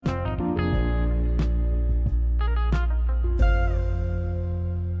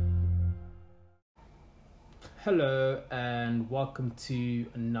Hello, and welcome to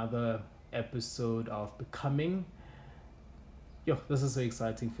another episode of Becoming. Yo, this is so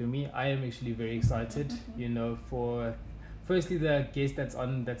exciting for me. I am actually very excited, for firstly the guest that's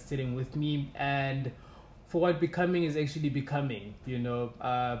sitting with me, and for what Becoming is actually becoming.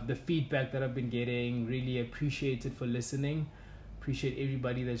 The feedback that I've been getting, really appreciate it for listening. Appreciate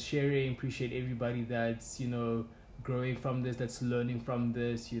everybody that's sharing, appreciate everybody that's, growing from this, that's learning from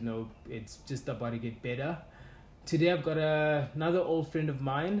this. It's just about to get better. Today I've got another old friend of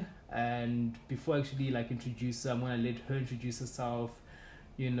mine, and before I actually introduce her, I'm gonna let her introduce herself,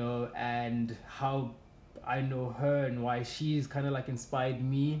 and how I know her and why she's kind of inspired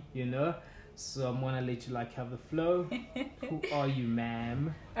me. So I'm gonna let you have the flow. Who are you,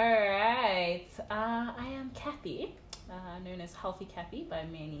 ma'am? All right. I am Kathy, known as Healthy Kathy by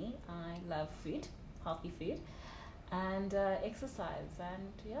many. I love food, healthy food, and exercise.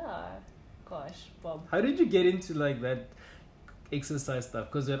 And yeah, gosh, Bob. How did you get into that exercise stuff?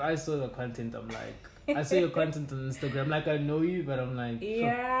 Because when I saw the content, I'm like, I saw your content on Instagram. I know you, but I'm like,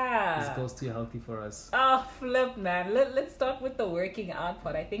 yeah, this goes too healthy for us. Oh, flip, man. Let's start with the working out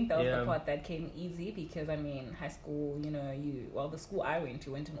part. I think that was the part that came easy because, high school, the school I went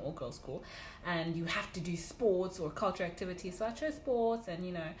to, went to an all-girls school, and you have to do sports or culture activities. So I chose sports,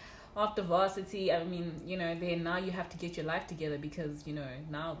 and, after varsity, then now you have to get your life together because,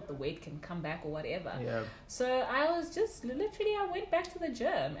 now the weight can come back or whatever. Yeah. So I was just, literally, I went back to the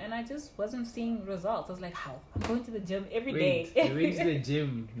gym and I just wasn't seeing results. I was like, how? I'm going to the gym every day. You went to the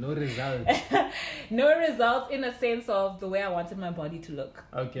gym, no results. No results in a sense of the way I wanted my body to look.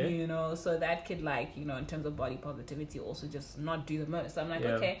 Okay. So that could in terms of body positivity also just not do the most. So I'm like,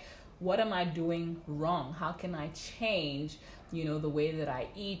 okay, what am I doing wrong? How can I change the way that I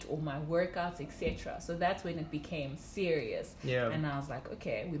eat or my workouts, etc. So that's when it became serious. Yeah. And I was like,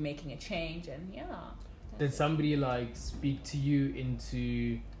 okay, we're making a change, and Did somebody speak to you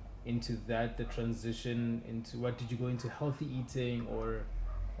into that, the transition into what? Did you go into healthy eating or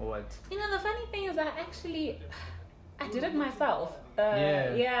what? The funny thing is I did it myself.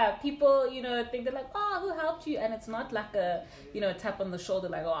 People, think they're like, oh, who helped you? And it's not like a, tap on the shoulder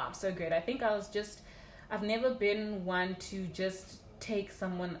like, oh, I'm so great. I think I've never been one to just take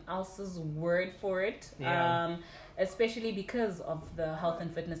someone else's word for it. Yeah. Especially because of the health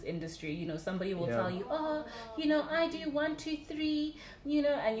and fitness industry. Somebody will tell you, oh, I do 1, 2, 3,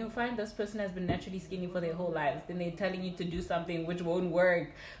 and you find this person has been naturally skinny for their whole lives. Then they're telling you to do something which won't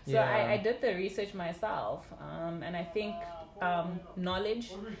work. So I did the research myself. And I think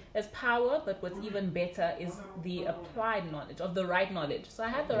knowledge is power, but what's even better is the applied knowledge, of the right knowledge. So I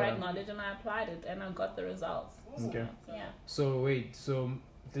had the right knowledge and I applied it and I got the results. Okay. So, yeah. So wait,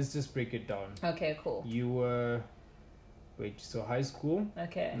 let's just break it down. Okay, cool. You were high school.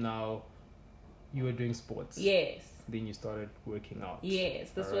 Okay. Now you were doing sports. Yes. Then you started working out.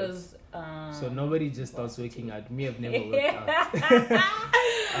 Yes, this was. So nobody just starts working out. Me, I've never worked out.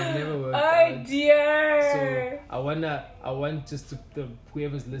 I've never worked out. Oh dear. So I want just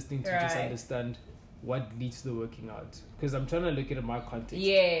whoever's listening to just understand what leads to the working out, because I'm trying to look at my context.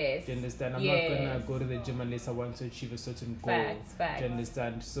 Yes. Do you understand? I'm not gonna go to the gym unless I want to achieve a certain goal. Facts. Do you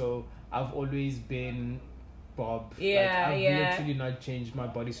understand? So I've always been Bob. I've literally not changed my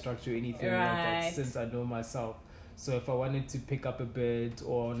body structure or anything like that since I know myself. So if I wanted to pick up a bit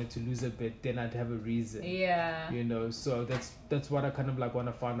or wanted to lose a bit, then I'd have a reason. Yeah. So that's what I kind of want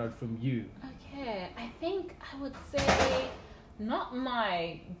to find out from you. Okay, I think I would say not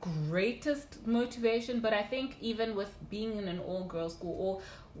my greatest motivation, but I think even with being in an all-girls school or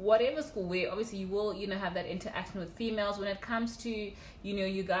whatever school where obviously you will have that interaction with females when it comes to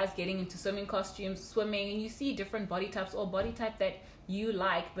you guys getting into swimming costumes, swimming, and you see different body types or body type that you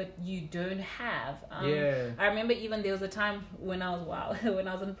like but you don't have. I remember even there was a time when I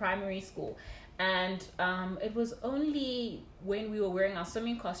was in primary school, and it was only when we were wearing our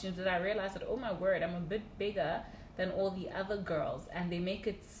swimming costumes that I realized that, oh my word, I'm a bit bigger than all the other girls, and they make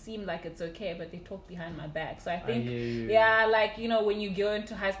it seem like it's okay, but they talk behind my back. So I think when you go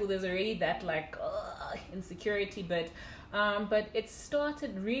into high school, there's already that insecurity, but it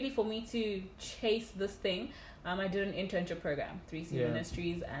started really for me to chase this thing. I did an internship program, 3C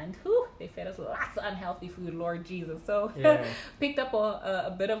Ministries, and they fed us lots of unhealthy food, Lord Jesus. So picked up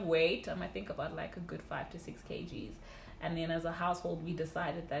a bit of weight. I think about a good 5 to 6 kgs, and then as a household we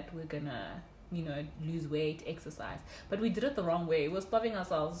decided that we're gonna lose weight, exercise. But we did it the wrong way. We were starving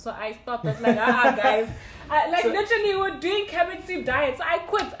ourselves. So I stopped. I was like, guys. Literally, we're doing cabbage soup diet. So I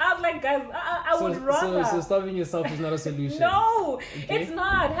quit. I was like, guys, I would rather. So starving yourself is not a solution. No, it's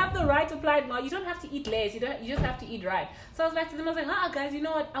not. Have the right applied now. You don't have to eat less. You just have to eat right. So I was like to them, I was like, guys, you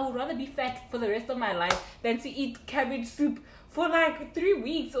know what? I would rather be fat for the rest of my life than to eat cabbage soup for like 3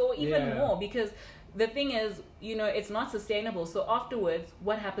 weeks or even more, because the thing is, it's not sustainable. So afterwards,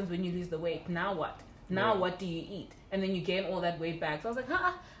 what happens when you lose the weight? Now what? What do you eat? And then you gain all that weight back. So I was like,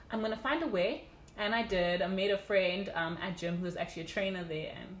 I'm going to find a way. And I did. I made a friend at gym who was actually a trainer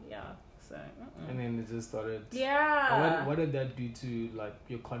there. And so. And then it just started. Yeah. What did that do to like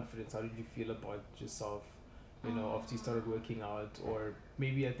your confidence? How did you feel about yourself? After you started working out, or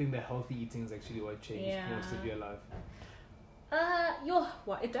maybe I think the healthy eating is actually what changed most of your life.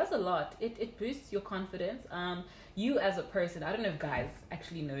 It does a lot. It boosts your confidence. You as a person, I don't know if guys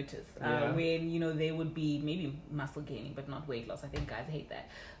actually notice when they would be maybe muscle gaining but not weight loss. I think guys hate that.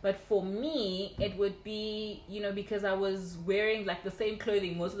 But for me, it would be because I was wearing like the same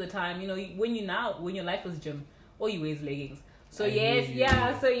clothing most of the time. When your life was gym, all you wear is leggings. So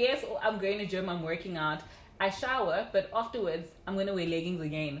I'm going to gym. I'm working out. I shower, but afterwards I'm gonna wear leggings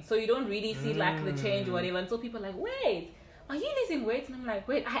again. So you don't really see like the change or whatever until people are like, wait, are you losing weight? And I'm like,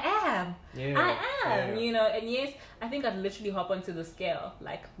 wait, I am. And yes, I think I'd literally hop onto the scale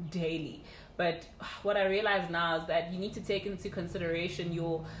like daily. But what I realize now is that you need to take into consideration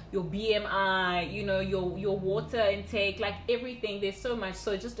your BMI, your water intake, like everything. There's so much.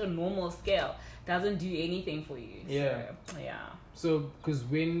 So just a normal scale doesn't do anything for you. So because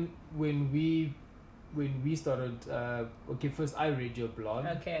when we started, first I read your blog.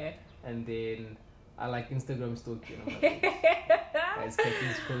 Okay. And then I like Instagram stalking. Guys,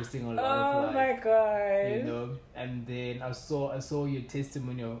 Kathy's posting a lot of Oh my god. And then I saw your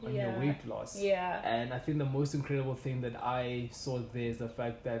testimonial on your weight loss. Yeah. And I think the most incredible thing that I saw there is the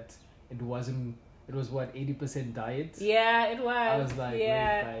fact that it was 80% diet? Yeah, it was. I was like, wait,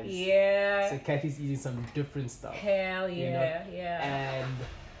 guys. Yeah. So Kathy's eating some different stuff. Hell yeah. Yeah. And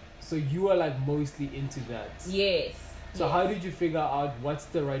so you are like mostly into that. Yes. So how did you figure out what's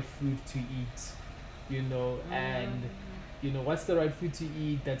the right food to eat? And what's the right food to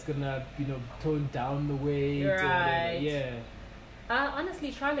eat that's gonna tone down the weight? Right. Or yeah.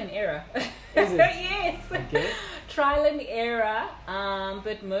 Honestly, trial and error. Is it? Yes. Okay. Trial and error.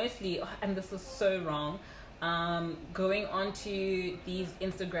 But mostly, and this is so wrong. Going onto these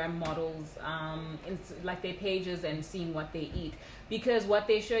Instagram models, like their pages and seeing what they eat, because what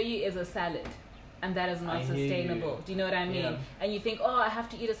they show you is a salad, and that is not sustainable. Do you know what I mean? Yeah. And you think, I have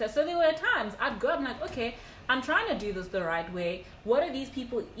to eat a salad. So there were times I'd go, I'm like, okay, I'm trying to do this the right way. What are these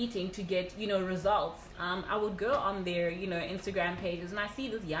people eating to get, results? I would go on their, Instagram pages and I see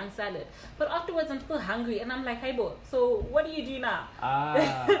this young salad. But afterwards I'm still hungry and I'm like, hey, bo, so what do you do now?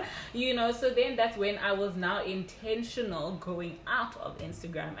 So then that's when I was now intentional going out of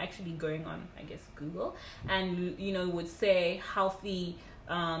Instagram, actually going on, I guess, Google, and, would say healthy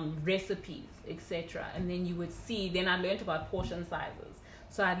recipes, etc. And then you would see, then I learned about portion sizes.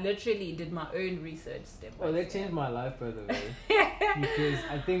 So I literally did my own research step by step. That changed my life, by the way. Because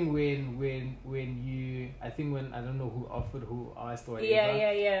I think when I don't know who asked or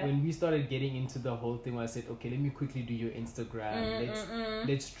whatever. When we started getting into the whole thing, I said, okay, let me quickly do your Instagram.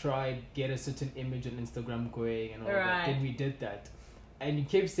 Let's try get a certain image on Instagram going and all that. Then we did that, and you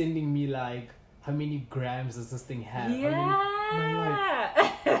kept sending me like, how many grams does this thing have? Yeah. And I'm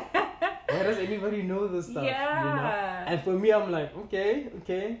like, why does anybody know this stuff? Yeah. And for me, I'm like, okay.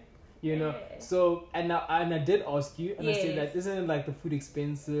 So and I did ask you, and I said that isn't like the food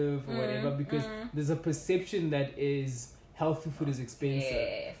expensive or whatever, because there's a perception that is healthy food is expensive.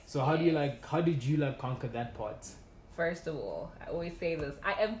 Yes. So how did you conquer that part? First of all, I always say this.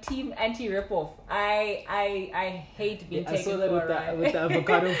 I am team anti-ripoff. I hate being taken for a ride. With the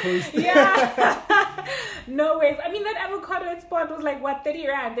avocado post. Yeah. No ways. I mean, that avocado spot was like, 30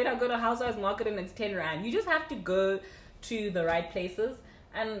 rand. Then I go to Housewives Market and it's 10 rand. You just have to go to the right places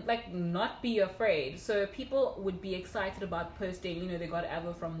and not be afraid. So people would be excited about posting, they got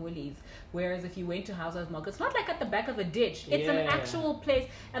avo from Woolies. Whereas if you went to Housewives Market, it's not like at the back of a ditch. It's an actual place,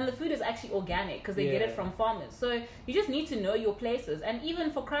 and the food is actually organic because they get it from farmers. So you just need to know your places. And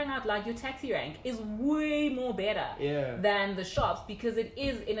even for crying out loud, your taxi rank is way more better than the shops because it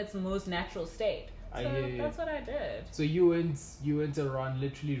is in its most natural state. So that's what I did. So you went around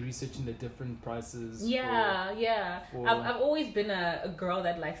literally researching the different prices. I've always been a girl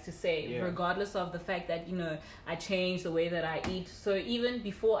that likes to save, regardless of the fact that I change the way that I eat. So even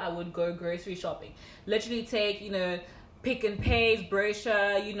before I would go grocery shopping, literally take Pick and Pay's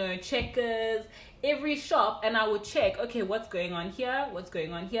brochure, Checkers, every shop, and I would check, okay, what's going on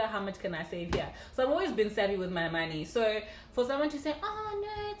here, how much can I save here? So I've always been savvy with my money. So for someone to say, oh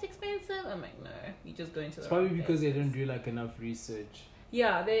no, it's expensive, I'm like, no, you just go into the It's probably wrong because they places. didn't do like enough research.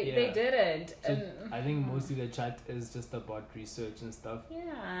 Yeah, they So didn't. And I think mostly the chat is just about research and stuff.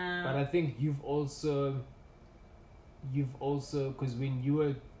 yeah. But I think you've also, because when you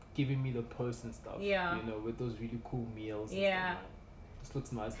were giving me the posts and stuff, Yeah. with those really cool meals. And Yeah. stuff, this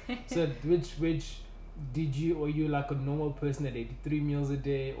looks nice. So which did you, or you like a normal person that ate 3 meals a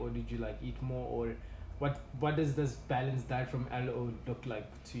day, or did you like eat more, or what does this balanced diet from LO look like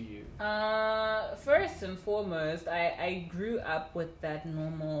to you? First and foremost, I grew up with that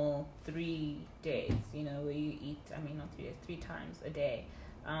normal 3 days, where you eat, not 3 days, 3 times a day.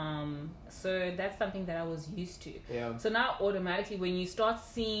 So that's something that I was used to. Yeah. So now automatically when you start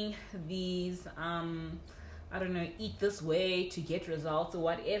seeing these, eat this way to get results or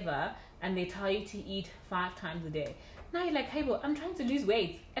whatever, and they tell you to eat 5 times a day. Now you're like, hey, bro, I'm trying to lose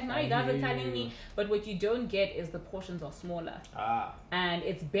weight. And now you guys are telling me, but what you don't get is the portions are smaller. And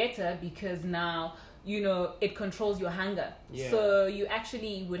it's better because now, it controls your hunger. Yeah. So you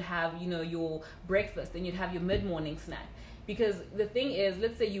actually would have, your breakfast, then you'd have your mid-morning snack. Because the thing is,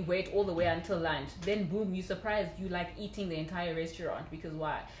 let's say you wait all the way until lunch, then boom, you're surprised you like eating the entire restaurant. Because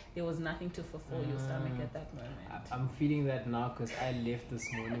why? There was nothing to fulfill your stomach at that moment. I'm feeling that now because I left this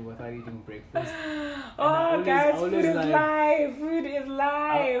morning without eating breakfast. Oh, guys, food is life. Food is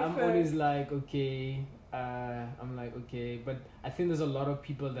life. I'm always like, okay. I'm like, okay. But I think there's a lot of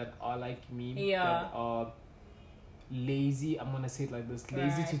people that are like me. Yeah. That are lazy. I'm going to say it like this.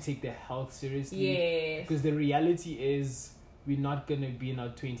 Lazy to take their health seriously. Yes. Because the reality is we're not going to be in our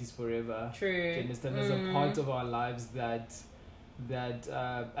 20s forever. True. Do you understand? There's a part of our lives that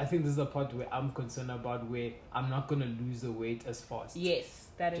I think this is the part where I'm concerned about, where I'm not going to lose the weight as fast. Yes,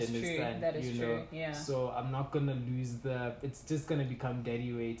 that is true. That is true. Yeah. So I'm not going to lose it's just going to become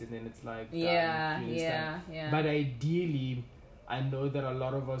daddy weight, and then it's like, yeah. But ideally, I know that a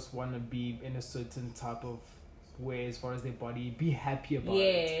lot of us want to be in a certain type of way as far as their body, be happy about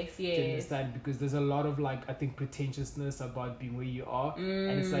it. Yes. Do you understand? Because there's a lot of I think pretentiousness about being where you are,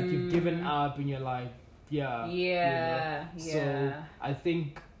 and it's like you've given up and you're like, So I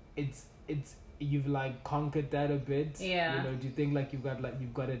think it's you've conquered that a bit. Yeah. Do you think you've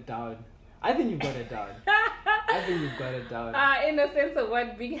got it down? I think you've got it down. I think you've got it down. In the sense of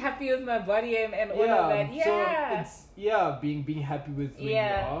what, being happy with my body and all of that. Yeah. So it's being happy with where you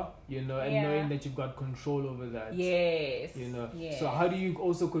are, and knowing that you've got control over that. Yes. Yes. So how do you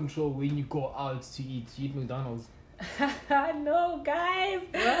also control when you go out to eat? You eat McDonald's. No, guys.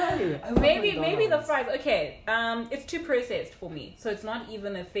 Right. Maybe the fries. Okay. It's too processed for me. So it's not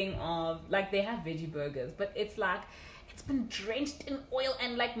even a thing of they have veggie burgers, but it's it's been drenched in oil,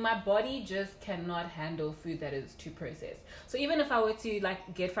 and my body just cannot handle food that is too processed. So even if I were to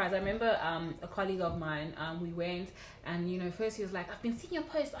get fries, I remember a colleague of mine, we went, and first he was like, I've been seeing your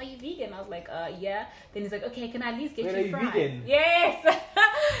post, are you vegan? I was like, yeah. Then he's like, okay, can I at least get you fries? Vegan? Yes.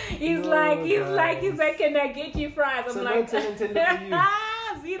 He's like, can I get you fries? I'm so like, no intended for you.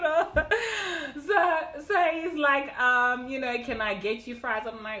 Zero. So he's like, can I get you fries?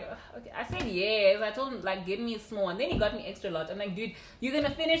 I'm like, okay. I said yes. I told him get me a small, and then he got me extra large. I'm like, dude, you're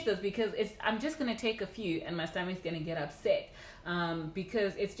gonna finish this because I'm just gonna take a few, and my stomach's gonna get upset.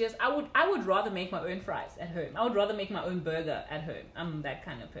 Because it's just I would rather make my own fries at home. I would rather make my own burger at home. I'm that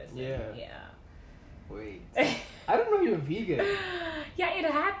kind of person. Yeah. Wait, I don't know you're vegan. Yeah, it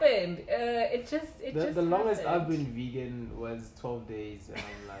happened. The longest I've been vegan was 12 days, and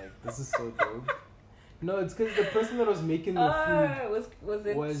I'm like, this is so dope. No, it's because the person that was making the food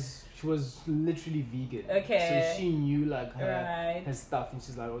she was literally vegan. Okay. So she knew her stuff, and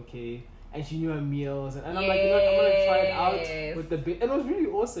she's like, okay. And she knew her meals, and I'm like, I'm gonna try it out with the and it was really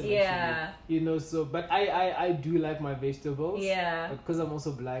awesome. Yeah. Actually. So but I do like my vegetables. Yeah. But because I'm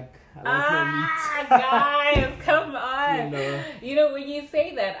also black, I like my meat. Guys, come on. When you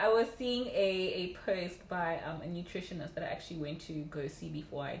say that, I was seeing a post by a nutritionist that I actually went to go see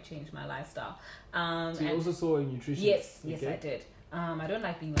before I changed my lifestyle. So you also saw a nutritionist? Yes, I did. I don't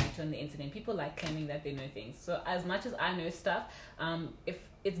like being liked on the internet. People like claiming that they know things. So as much as I know stuff, if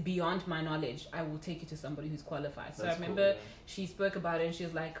it's beyond my knowledge, I will take you to somebody who's qualified. So I remember she spoke about it, and she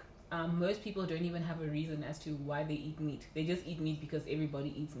was like, most people don't even have a reason as to why they eat meat. They just eat meat because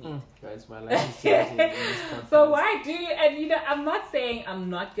everybody eats meat. Guys, my life is changing in this podcast. So why do you? And you know, I'm not saying I'm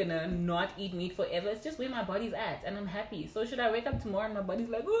not gonna not eat meat forever. It's just where my body's at, and I'm happy. So should I wake up tomorrow and my body's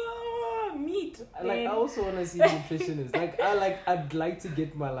like, oh, meat? Like, I also want to see nutritionists. I'd like to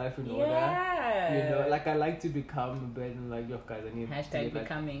get my life in order. Yeah. You know, like I like to become a bed and like, yo guys, I need to Hashtag get,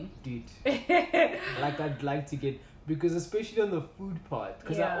 becoming. dude. Like I'd like to get, because especially on the food part,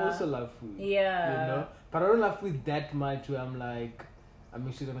 because I Yeah. also love food. Yeah. You know, but I don't love food that much where I'm like, I'm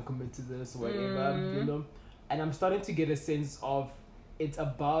actually gonna commit to this or whatever. You know, and I'm starting to get a sense of it's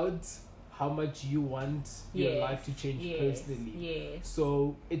about how much you want your life to change personally. Yes.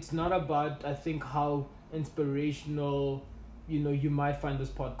 So it's not about, I think, how inspirational, you know, you might find this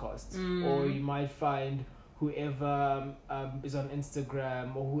podcast, or you might find whoever is on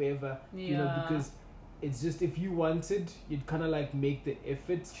Instagram or whoever, you know, because it's just, if you wanted, you'd kind of like make the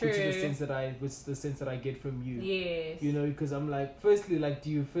effort, True. which is the sense that I get from you. Yes. You know, because I'm like, firstly, like,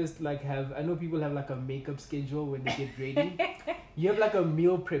 do you first like have, I know people have like a makeup schedule when they get ready. You have like a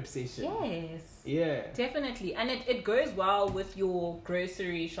meal prep session. Yes. Yeah. Definitely. And it goes well with your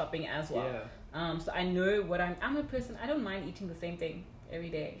grocery shopping as well. Yeah. So I know what I'm a person, I don't mind eating the same thing every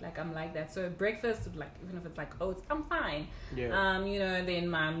day. Like, I'm like that. So breakfast, like, even if it's like oats, I'm fine. Yeah. You know, then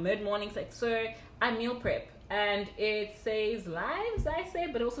my mid-mornings, like, so I meal prep, and it saves lives, I say,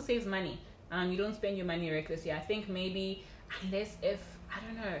 but it also saves money. You don't spend your money recklessly. I think maybe, unless if, I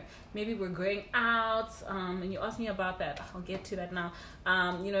don't know, maybe we're going out, and you asked me about that, I'll get to that now.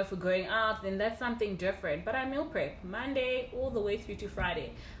 You know, if we're going out, then that's something different. But I meal prep Monday all the way through to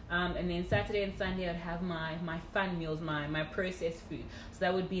Friday. And then Saturday and Sunday I'd have my fun meals, my processed food. So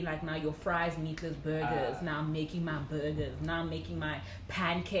that would be like, now your fries, meatless burgers. Now I'm making my burgers. Now I'm making my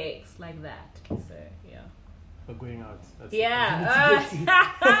pancakes, like that. So yeah. But going out. That's Yeah.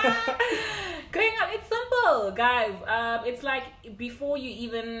 Going out, it's simple, guys. It's like, before you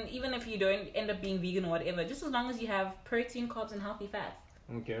even if you don't end up being vegan or whatever, just as long as you have protein, carbs, and healthy fats.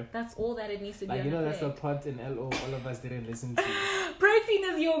 Okay. That's all that it needs to be. Like, you know, on that's the plate. part in LO all of us didn't listen to. Protein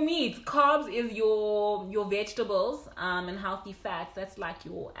is your meat, carbs is your vegetables, and healthy fats, that's like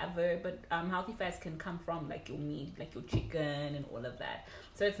your other, but healthy fats can come from like your meat, like your chicken and all of that.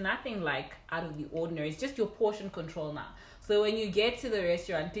 So it's nothing like out of the ordinary. It's just your portion control now. So when you get to the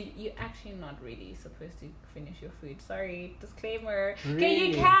restaurant, you're actually not really supposed to finish your food. Sorry, disclaimer. Okay,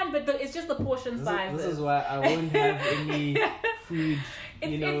 Really? you can, but it's just the portion sizes. This is why I won't have any food.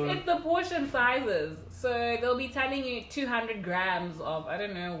 It's the portion sizes. So they'll be telling you 200 grams of, I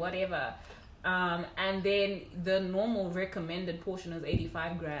don't know, whatever. And then the normal recommended portion is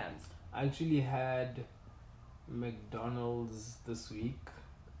 85 grams. I actually had McDonald's this week,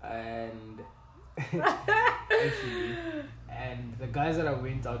 and actually, and the guys that I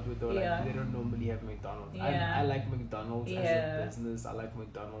went out with were like, they don't normally have McDonald's. Yeah. I like McDonald's as a business. I like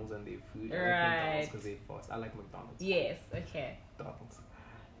McDonald's and their food. I like McDonald's because they're fast. I like McDonald's. Yes, okay. McDonald's.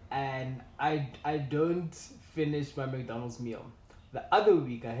 And I don't finish my McDonald's meal. The other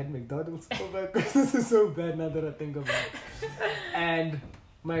week I had McDonald's. Oh my god, this is so bad now that I think about it. And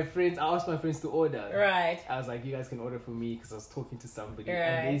I asked my friends to order. Right. I was like, you guys can order for me, because I was talking to somebody. Right.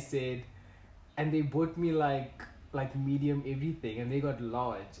 And they said, and they bought me like medium everything, and they got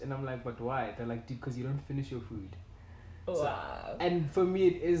large. And I'm like, but why? They're like, dude, because you don't finish your food. Wow. So, and for me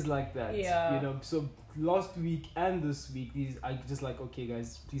it is like that. Yeah. You know, so last week and this week, I just like, okay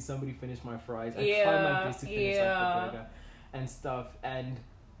guys, please somebody finish my fries. I try my best to finish like the burger and stuff, and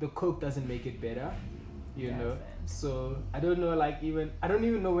the Coke doesn't make it better, you know. So I don't know, I don't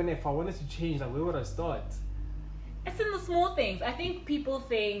even know if I wanted to change, like, where would I start? It's in the small things. I think people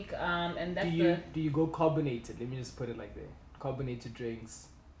think, and that's do you go carbonated? Let me just put it like that. Carbonated drinks.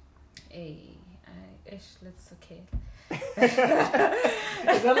 Let's okay. Is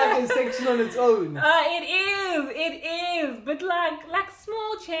that like a section on its own? It is, but like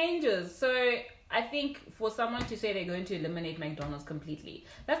small changes. So I think for someone to say they're going to eliminate McDonald's completely,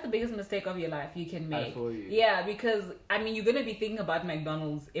 that's the biggest mistake of your life you can make. I feel you. Yeah, because I mean, you're gonna be thinking about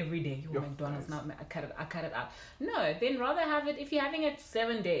McDonald's every day. Yo, McDonald's guys. now, I cut it out. No, then rather have it, if you're having it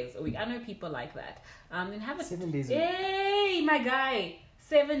 7 days a week. I know people like that. Then have it 7 days a week. Hey, my guy.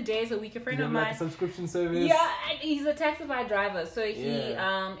 7 days a week. A friend You of have mine. like a subscription service? Yeah, and he's a taxify driver. So he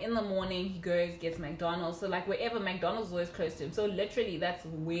in the morning he goes, gets McDonald's. So like wherever McDonald's is always close to him. So literally that's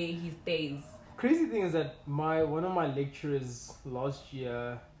where he stays. Crazy thing is that one of my lecturers last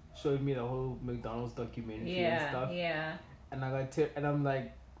year showed me the whole McDonald's documentary and stuff. Yeah. And I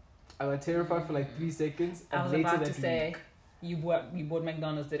got terrified for like 3 seconds. And I was later about that to say, week, you bought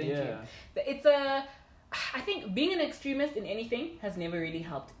McDonald's, didn't you? yeah. It's a I think being an extremist in anything has never really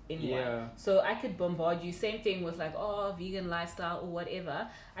helped anyone. Yeah. So I could bombard you. Same thing with like, oh, vegan lifestyle or whatever.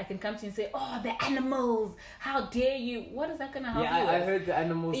 I can come to you and say, oh, the animals. How dare you? What is that going to help you I with? heard the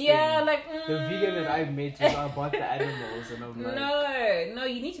animals Yeah, thing. like... The vegan that I met was about the animals. And I'm like... No,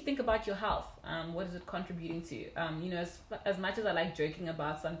 you need to think about your health. What is it contributing to? As much as I like joking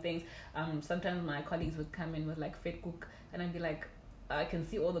about some things, sometimes my colleagues would come in with like fit cook and I'd be like, I can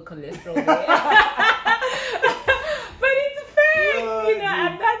see all the cholesterol there. But it's fact,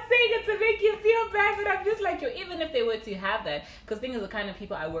 I'm not saying it to make you feel bad, but I'm just like, even if they were to have that, because thing is the kind of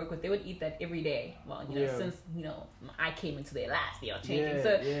people I work with, they would eat that every day. Well, since, I came into their lives, they are changing.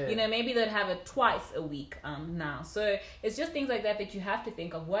 Maybe they'd have it twice a week now. So it's just things like that you have to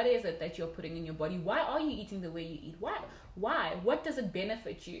think of. What is it that you're putting in your body? Why are you eating the way you eat? Why? What does it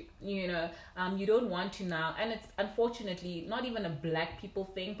benefit you? You don't want to now. And it's unfortunately not even a black people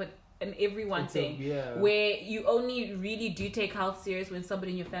thing, but an everyone thing. Where you only really do take health serious when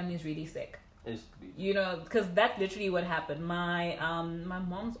somebody in your family is really sick. Because that's literally what happened. My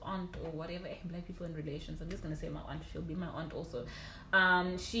mom's aunt or whatever, black people in relations, I'm just going to say my aunt, she'll be my aunt also.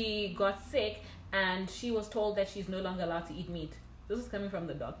 She got sick and she was told that she's no longer allowed to eat meat. This is coming from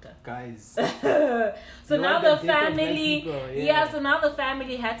the doctor. Guys. So now the family, so now the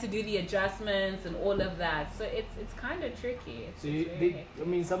family had to do the adjustments and all of that. So it's kind of tricky.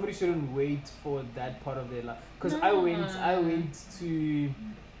 Somebody shouldn't wait for that part of their life. Because I went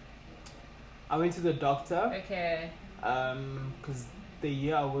to the doctor. Okay. Because the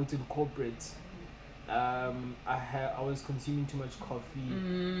year I worked in corporate, I was consuming too much coffee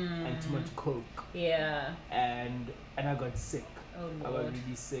and too much Coke. Yeah. And I got sick. Oh, Lord. I got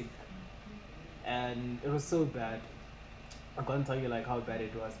really sick. And it was so bad. I can't tell you like how bad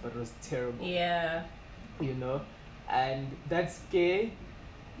it was, but it was terrible. Yeah. And that scare,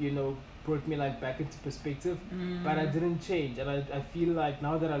 brought me like back into perspective. But I didn't change. And I feel like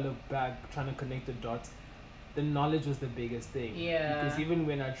now that I look back, trying to connect the dots, the knowledge was the biggest thing. Yeah. Because even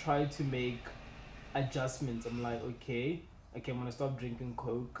when I tried to make adjustments, I'm like, okay, I'm gonna stop drinking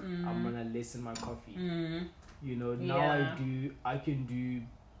Coke. I'm gonna lessen my coffee. Now I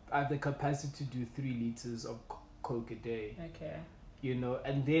have the capacity to do 3 liters of Coke a day. Okay.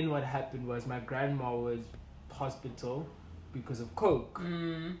 And then what happened was my grandma was hospital because of Coke.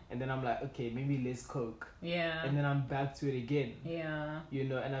 And then I'm like, okay, maybe less Coke. Yeah. And then I'm back to it again. Yeah.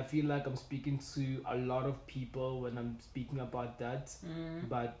 And I feel like I'm speaking to a lot of people when I'm speaking about that.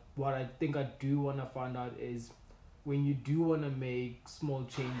 But what I think I do want to find out is when you do want to make small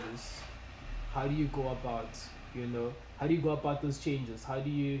changes, how do you go about, how do you go about those changes? How do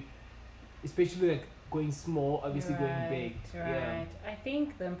you, especially like going small, obviously going big. Right. Yeah. I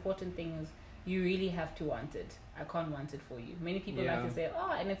think the important thing is you really have to want it. I can't want it for you. Many people like to say,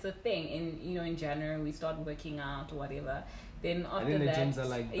 and it's a thing. In January we start working out or whatever. Then after the that, gyms are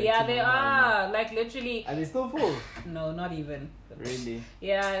like they are like literally. Are they still full? No, not even. Really?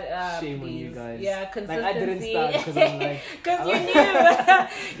 Yeah. Shame please. on you guys. Yeah, consistency. Like I didn't start because I'm like. Because you knew.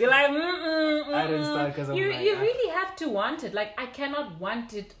 You're like. I didn't start because I'm you like. You really have to want it. Like I cannot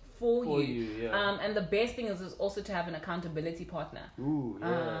want it for you. Yeah. And the best thing is also to have an accountability partner. Ooh,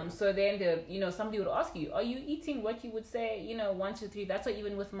 yeah. So then somebody would ask you, are you eating what you would say, 1, 2, 3? That's why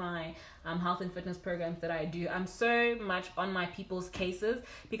even with my health and fitness programs that I do, I'm so much on my people's cases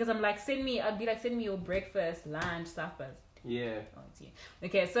because I'm like, send me your breakfast, lunch, suppers. Yeah. Oh, it's you.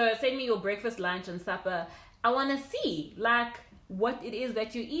 Okay, so send me your breakfast, lunch, and supper. I want to see what it is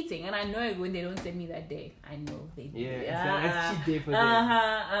that you're eating, and I know when they don't send me that day, I know they do. Yeah, it's a cheat day for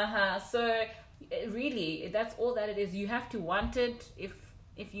them. So really, that's all that it is. You have to want it. If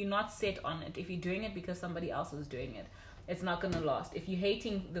you're not set on it, if you're doing it because somebody else is doing it, it's not going to last. If you're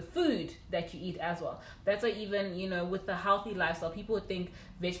hating the food that you eat as well, that's why even with the healthy lifestyle, people would think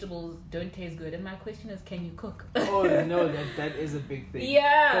vegetables don't taste good, and my question is, can you cook? Oh no, that is a big thing.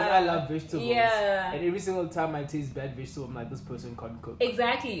 Yeah, because I love vegetables. Yeah, and every single time I taste bad vegetable, I'm like, this person can't cook.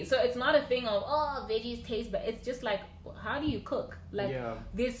 Exactly. So it's not a thing of veggies taste bad. It's just like, how do you cook?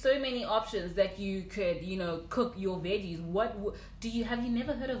 There's so many options that you could cook your veggies. Have you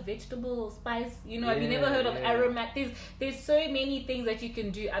never heard of vegetable spice? Have you never heard of aromatic? There's so many things that you can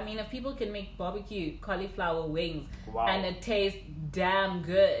do. I mean, if people can make barbecue cauliflower wings and it tastes damn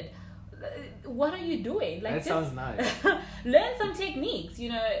good, what are you doing? That sounds nice. Learn some techniques.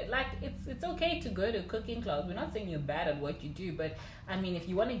 It's okay to go to cooking class. We're not saying you're bad at what you do, but I mean, if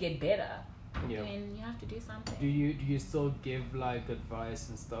you want to get better, then you have to do something. Do you still give like advice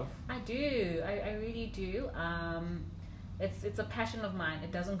and stuff? I do. I really do. It's a passion of mine.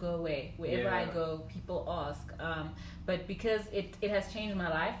 It doesn't go away. Wherever I go, people ask. But because it has changed my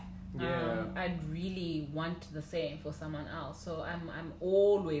life, Yeah. I'd really want the same for someone else. So I'm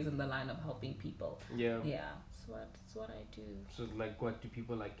always in the line of helping people. Yeah. Yeah, that's what I do. So like, what do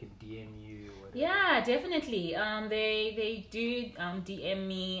people like can DM you? Or whatever? Yeah, definitely. They do DM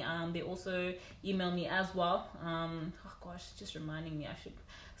me. They also email me as well. Oh gosh, just reminding me I should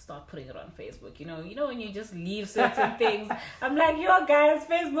start putting it on Facebook. You know when you just leave certain things. I'm like, yo guys,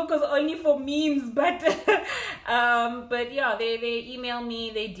 Facebook is only for memes, but but yeah, they email me,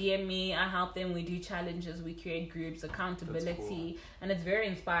 they DM me, I help them, we do challenges, we create groups, accountability, cool. and it's very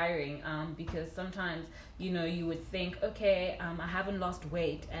inspiring because sometimes you would think, okay, I haven't lost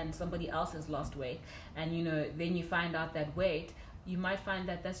weight and somebody else has lost weight, and then you find out that weight, you might find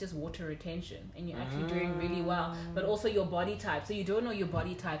that that's just water retention and you're actually doing really well, but also your body type. So you don't know your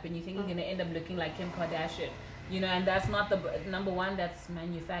body type and you think you're going to end up looking like Kim Kardashian, and that's not the number one, that's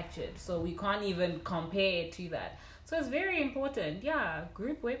manufactured. So we can't even compare it to that. So it's very important. Yeah,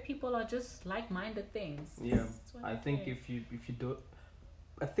 group where people are just like-minded things. Yeah, I think if you don't,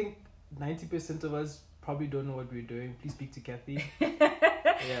 I think 90% of us probably don't know what we're doing. Please speak to Kathy.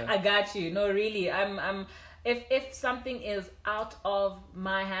 Yeah. I got you. No, really. I'm if something is out of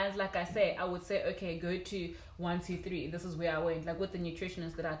my hands, like I say, I would say, okay, go to 1, 2, 3. This is where I went. Like with the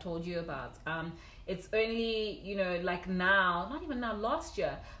nutritionist that I told you about. It's only, like now, not even now, last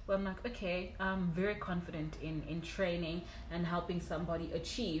year, where I'm like, okay, I'm very confident in training and helping somebody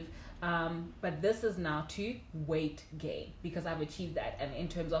achieve. But this is now to weight gain, because I've achieved that, and in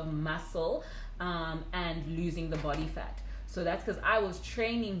terms of muscle and losing the body fat. So that's because I was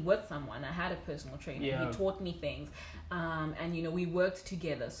training with someone. I had a personal trainer. Yeah. He taught me things. And, we worked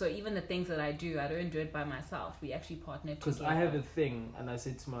together. So even the things that I don't do it by myself. We actually partnered together. Because I have a thing, and I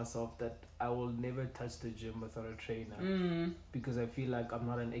said to myself that I will never touch the gym without a trainer. Because I feel like I'm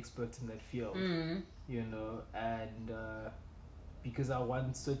not an expert in that field. And because I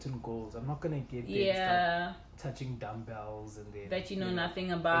want certain goals. I'm not going to get there and start touching dumbbells and then that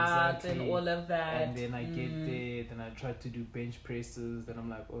nothing about, exactly. And all of that, and then I get there, then I try to do bench presses, then I'm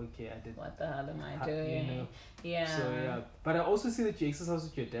like, okay, I did, what the hell am I doing? So yeah, but I also see that you exercise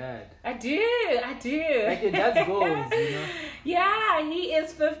with your dad. I do like your dad's goals. Yeah, he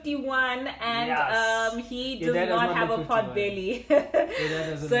is 51 and yes. He does not have a pot belly.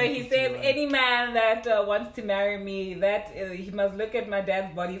 So he says any man that wants to marry me, that he must look at my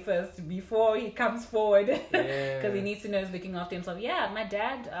dad's body first before he comes forward. Because he needs to know he's looking after himself. Yeah, my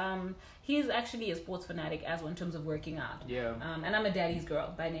dad, he's actually a sports fanatic as well in terms of working out. Yeah. And I'm a daddy's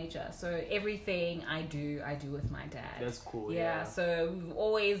girl by nature. So everything I do with my dad. That's cool. Yeah. So we've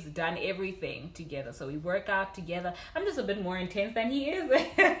always done everything together. So we work out together. I'm just a bit more intense than he is.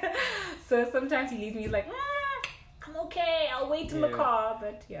 So sometimes he leaves me, he's like, I'm okay, I'll wait in the car.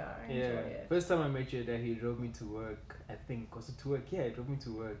 But yeah, I enjoy it. First time I met your dad, he drove me to work. I think, was it to work? Yeah, he drove me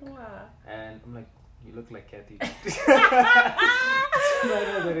to work. Wow. And I'm like, you look like Kathy. Oh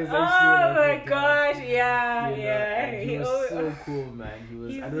my gosh, yeah. He was so cool, man. He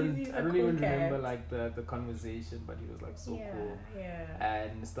was. I don't cool even cat. remember like the conversation, but he was like so cool. Yeah.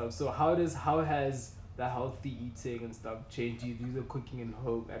 And stuff. So how has the healthy eating and stuff changed you? Do the cooking at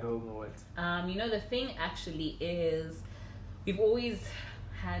home or what? The thing actually is, we've always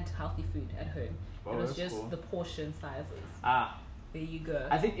had healthy food at home. Oh, it was just cool. the portion sizes. There you go.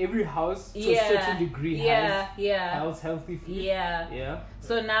 I think every house to a certain degree has healthy food. Yeah.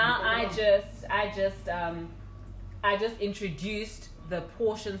 So now I just introduced the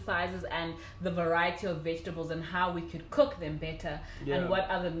portion sizes and the variety of vegetables and how we could cook them better and what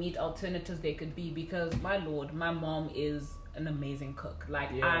other meat alternatives there could be, because my lord, my mom is an amazing cook.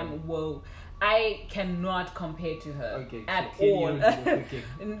 Like I cannot compare to her at all.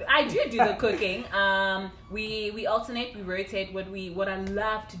 I do the cooking. We alternate, we rotate. What I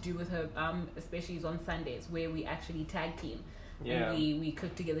love to do with her, especially is on Sundays, where we actually tag team. And we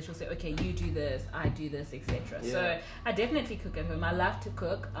cook together. She'll say, okay, you do this, I do this, etc. So I definitely cook at home. I love to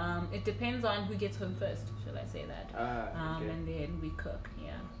cook. It depends on who gets home first, shall I say that. And then we cook.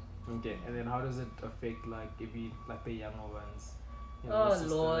 Okay, and then how does it affect the younger ones? Oh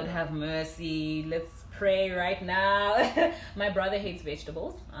Lord, have mercy. Let's pray right now. My brother hates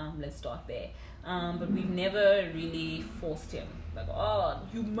vegetables. Let's start there. But we've never really forced him. Like, oh,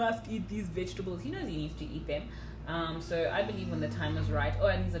 you must eat these vegetables. He knows he needs to eat them. So I believe when the time is right. Oh,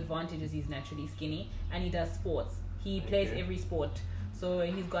 and his advantage is he's naturally skinny and he does sports. He plays every sport. So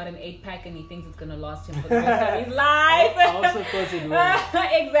he's got an 8-pack and he thinks it's going to last him for the rest of his life. I also thought it was.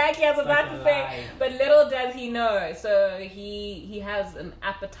 Exactly, I was about to say. But little does he know. So he has an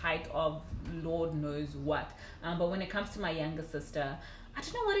appetite of Lord knows what. But when it comes to my younger sister, I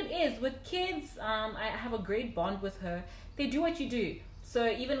don't know what it is. With kids, I have a great bond with her. They do what you do. So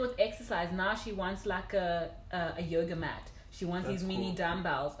even with exercise, now she wants like a yoga mat. She wants That's these mini cool.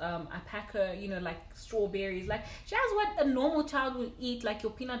 dumbbells. I pack her, like strawberries. Like she has what a normal child would eat, like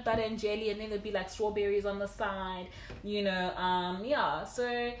your peanut butter and jelly, and then there'd be like strawberries on the side. Yeah.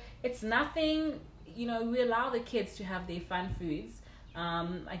 So it's nothing. We allow the kids to have their fun foods.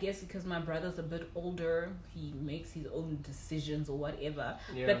 I guess because my brother's a bit older, he makes his own decisions or whatever.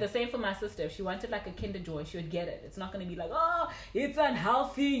 Yeah. But the same for my sister. If she wanted like a Kinder Joy, she would get it. It's not going to be like, oh, it's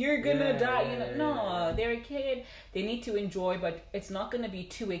unhealthy, you're gonna die. No, they're a kid. They need to enjoy, but it's not going to be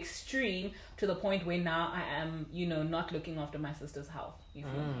too extreme to the point where now I am, not looking after my sister's health. You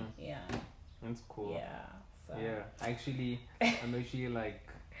feel me? Yeah. That's cool. Yeah. So. Yeah. I'm actually like,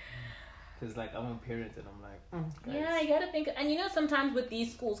 because like I'm a parent and I'm like, guys. Yeah, you gotta think. And sometimes with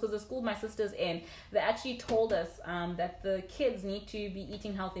these schools, because the school my sister's in, they actually told us that the kids need to be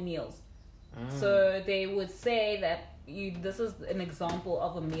eating healthy meals. So they would say that this is an example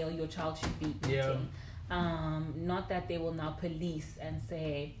of a meal your child should be eating. Not that they will now police and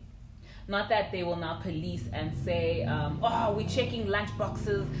say, oh, we're checking lunch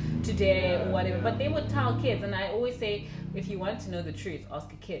boxes today or whatever. But they would tell kids, and I always say, if you want to know the truth, ask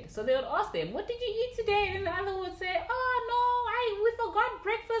a kid. So they would ask them, what did you eat today? And the other would say, oh no, we forgot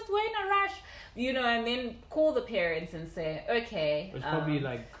breakfast, we're in a rush. And then call the parents and say, okay. Which probably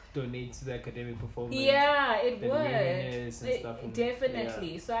like donate to the academic performance. Yeah, it the would. awareness and stuff.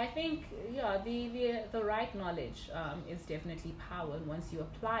 Definitely. So I think, the right knowledge is definitely power. And once you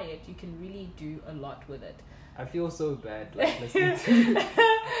apply it, you can really do a lot with it. I feel so bad like listening to you. I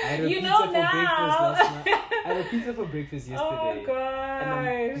had a pizza for breakfast last night. I had a pizza for breakfast yesterday. Oh gosh. And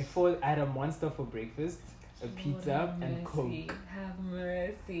then before I had a Monster for breakfast, a pizza and Coke. Have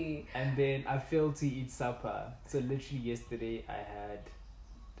mercy. And then I failed to eat supper. So literally yesterday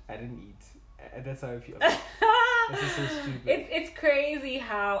I didn't eat. And that's how I feel. This is so stupid. It's crazy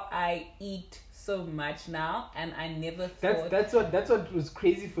how I eat so much now, and I never thought that's what was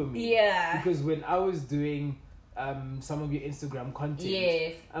crazy for me. Yeah. Because when I was doing some of your Instagram content,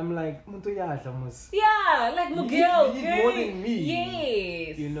 yes, I'm like, Muntu yadla mos. yeah, like Miguel, you eat more than me.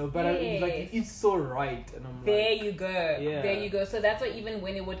 Yes, but yes. I eat so right, and I'm there like, you go. Yeah. There you go. So that's why even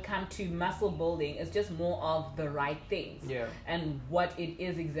when it would come to muscle building, it's just more of the right things. Yeah. And what it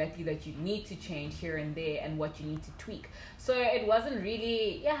is exactly that you need to change here and there, and what you need to tweak. So it wasn't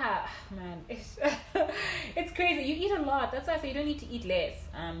really, man. It's crazy. You eat a lot. That's why I say you don't need to eat less.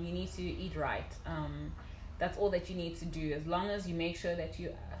 You need to eat right. That's all that you need to do. As long as you make sure that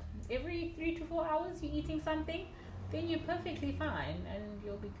you, every 3 to 4 hours, you're eating something, then you're perfectly fine and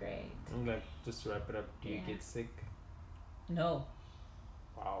you'll be great. I'm like, just to wrap it up, do you get sick? No.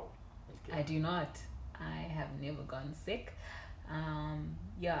 Wow. Okay. I do not. I have never gone sick. I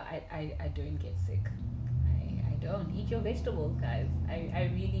don't get sick. I don't. Eat your vegetables, guys. I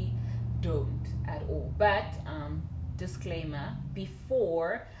really don't at all. But, disclaimer,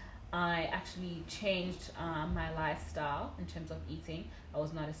 before I actually changed my lifestyle in terms of eating, I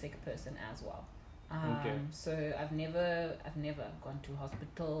was not a sick person as well. So I've never gone to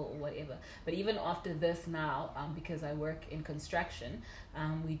hospital or whatever. But even after this now, because I work in construction,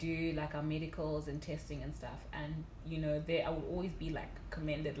 we do like our medicals and testing and stuff. And there I would always be like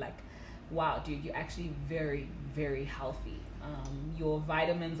commended, like, wow, dude, you're actually very, very healthy. Your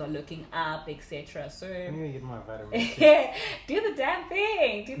vitamins are looking up, etc. So I'm gonna get my vitamins. do the damn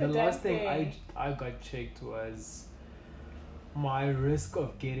thing. The last thing I got checked was my risk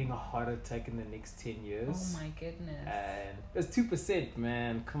of getting a heart attack in the next 10 years. Oh my goodness. And it's 2%,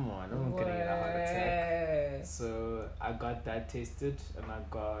 man. Come on, I'm not gonna get a heart attack. So I got that tested, and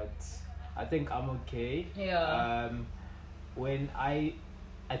I think I'm okay. Yeah. When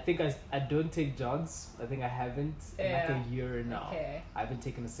I think I don't take jogs. I think I haven't in like a year now. Okay. I haven't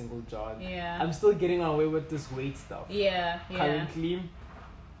taken a single jog. Yeah. I'm still getting away with this weight stuff. Yeah. Currently,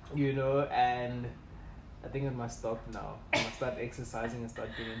 and I think I must stop now. I must start exercising and start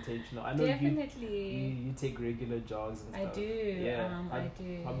being intentional. I know definitely. you take regular jogs and stuff. I do. Yeah. I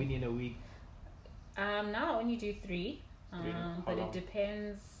do. How many in a week? Now I only do 3. But long? it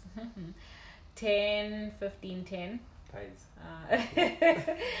depends. 10, 15, 10. Guys.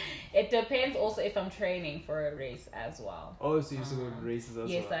 It depends also if I'm training for a race as well. Oh, so you used to go to races as well?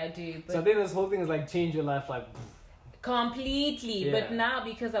 Yes, I do. But so I think this whole thing is like change your life, like completely. Yeah. But now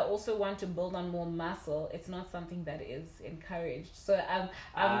because I also want to build on more muscle, it's not something that is encouraged. So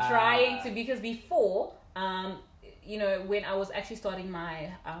I'm trying to, because before, when I was actually starting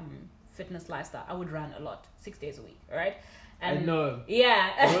my fitness lifestyle, I would run a lot, 6 days a week, all right? And I know.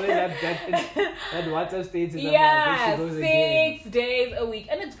 Yeah. Only that WhatsApp states. Yeah, Like, there she goes again. 6 days a week.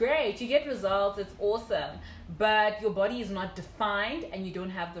 And it's great. You get results. It's awesome. But your body is not defined and you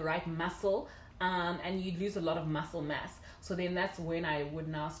don't have the right muscle. And you lose a lot of muscle mass. So then that's when I would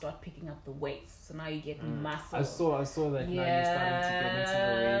now start picking up the weights. So now you get muscle. I saw that. Now you're starting to get into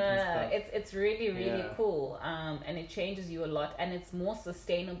the weight and stuff. It's really cool. And it changes you a lot and it's more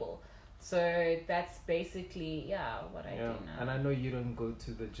sustainable. So that's basically what I do now. And I know you don't go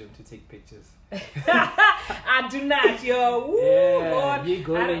to the gym to take pictures. I do not, yo. Woo, Lord. You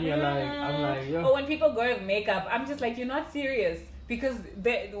go and you're like, I'm like, yo. Or when people go with makeup, I'm just like, you're not serious. Because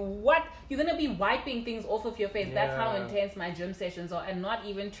you're gonna be wiping things off of your face. That's how intense my gym sessions are, and not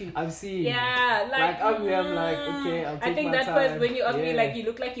even to. I've seen. Yeah, I'm like, okay, I'll take I think my that time. first when you ask me, like, you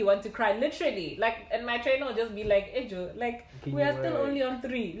look like you want to cry, literally. Like, and my trainer will just be like, "Hey Joe, like, we are still only on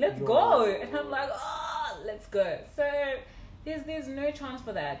 3. Let's go." And I'm like, "Oh, let's go." So there's no chance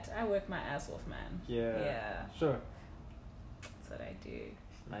for that. I work my ass off, man. Yeah. Sure. That's what I do.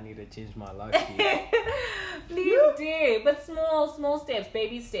 I need to change my life. Please do, but small steps,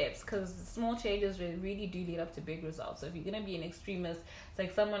 baby steps, because small changes really do lead up to big results. So if you're gonna be an extremist, it's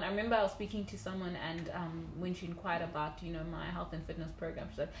like I remember I was speaking to someone, and when she inquired about my health and fitness program,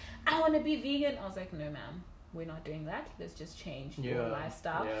 she said, "I want to be vegan." I was like, "No, ma'am, we're not doing that. Let's just change your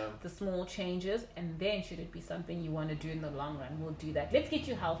lifestyle, the small changes, and then should it be something you want to do in the long run, we'll do that. Let's get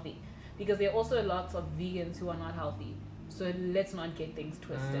you healthy, because there are also lots of vegans who are not healthy. So let's not get things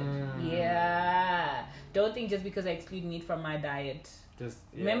twisted. Yeah. Don't think just because I exclude meat from my diet.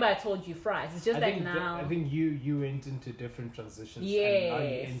 Remember I told you fries. It's just now. I think you went into different transitions. Yes. And now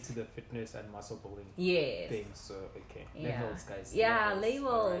you're into the fitness and muscle building thing. So, okay. Levels, guys. Yeah,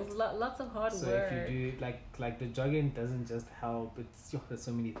 levels. Right. Lots of hard work. So if you do, like the jogging doesn't just help. There's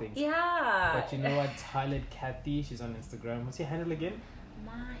so many things. Yeah. But you know what? Highlight Kathy. She's on Instagram. What's your handle again?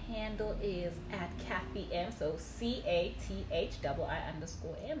 My handle is @KathyM, so CATHII_M.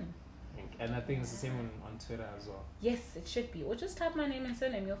 And I think it's the same on Twitter as well. Yes, it should be. Or just type my name and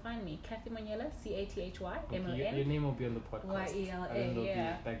surname, you'll find me. Kathy Monyela, CATHYMON. Your name will be on the podcast. YELA, They'll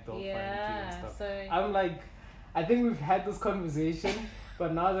find you and stuff. So I'm like, I think we've had this conversation,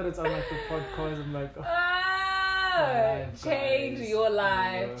 but now that it's on like the podcast, I'm like, change your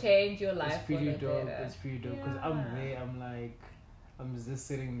life. Change your life. It's pretty dope. It's pretty dope because I'm like. I'm just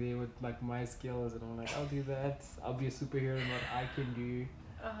sitting there with like my skills and I'm like, I'll do that. I'll be a superhero in what I can do.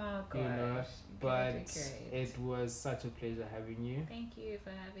 Oh gosh. But it was such a pleasure having you. Thank you for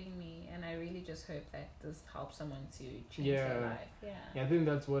having me, and I really just hope that this helps someone to change their life. I think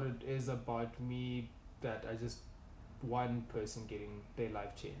that's what it is about me, that I just one person getting their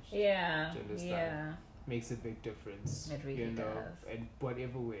life changed. Do you understand? Makes a big difference. It really does. And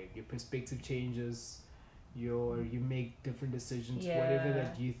whatever way your perspective changes, you make different decisions, whatever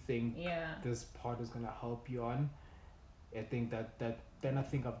that you think this part is gonna help you on. I think that then I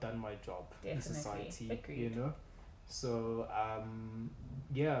think I've done my job in society. Agreed. So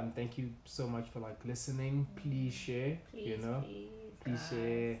thank you so much for like listening. Please share. Please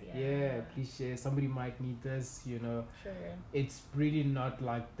share. Please share. Somebody might need this. Sure. It's really not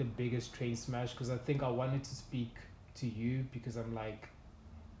like the biggest train smash, because I think I wanted to speak to you because I'm like,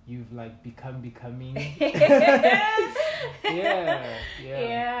 you've like becoming So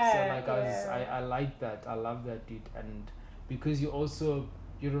like I like that. I love that, dude. And because you're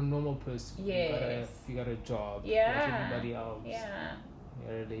a normal person. You got a job like everybody else.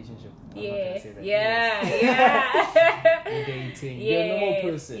 Your relationship. You're dating. You're a normal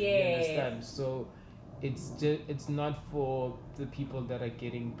person. You understand? So it's not for the people that are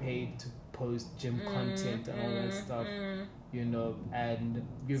getting paid to post gym content and all that stuff. And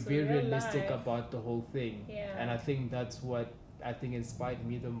you're very realistic about the whole thing. And I think that's what inspired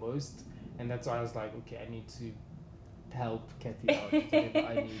me the most, and that's why I was like, okay, I need to help Kathy out with whatever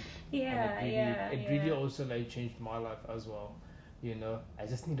I need. It really also like changed my life as well. I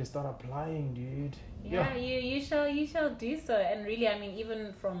just need to start applying, dude. You shall do so. And really, I mean,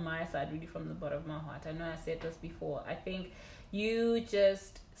 even from my side, really from the bottom of my heart, I know I said this before, I think you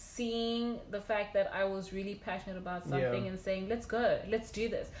just seeing the fact that I was really passionate about something and saying, let's go, let's do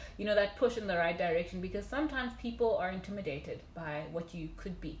this, that push in the right direction, because sometimes people are intimidated by what you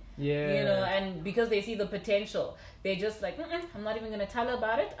could be, and because they see the potential, they're just like, I'm not even going to tell her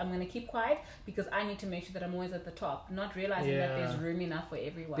about it, I'm going to keep quiet because I need to make sure that I'm always at the top, not realizing that there's room enough for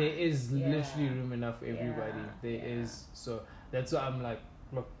everyone. There is literally room enough for everybody. There is. So that's why I'm like,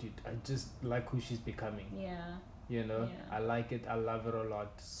 look, dude, I just like who she's becoming. I like it, I love it a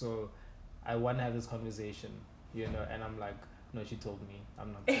lot, so I want to have this conversation, and I'm like, no, she told me,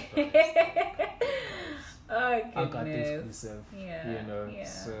 I'm not surprised. I got the exclusive. Yeah. You know, Yeah.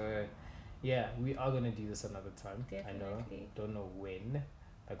 so yeah, we are gonna do this another time. I know, Definitely. don't know when.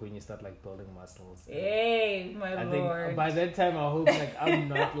 Like when you start like building muscles. Hey, my I lord. think by that time I hope like I'm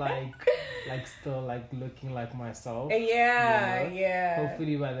not like still like looking like myself. Yeah, you know? yeah.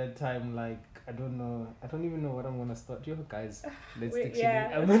 Hopefully by that time, like I don't know, I don't even know what I'm gonna start. Yo guys, let's stick to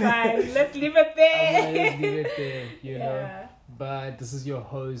Yeah, it. it's fine. Let's leave it there. I'm gonna just leave it there, you know. Yeah. But this is your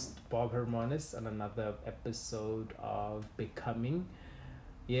host Bob Hermanus on another episode of Becoming.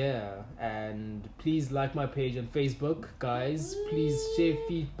 Yeah, and please like my page on Facebook, guys. Please share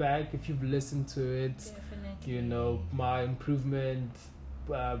feedback if you've listened to it. Definitely. You know, my improvement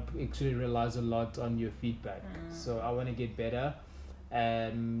actually relies a lot on your feedback. So I want to get better.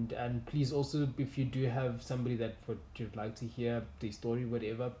 And please also, if you do have somebody that you'd like to hear the story,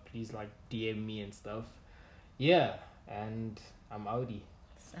 whatever, please like DM me and stuff. Yeah, and I'm outie.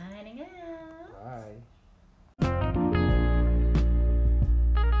 Signing out. Bye.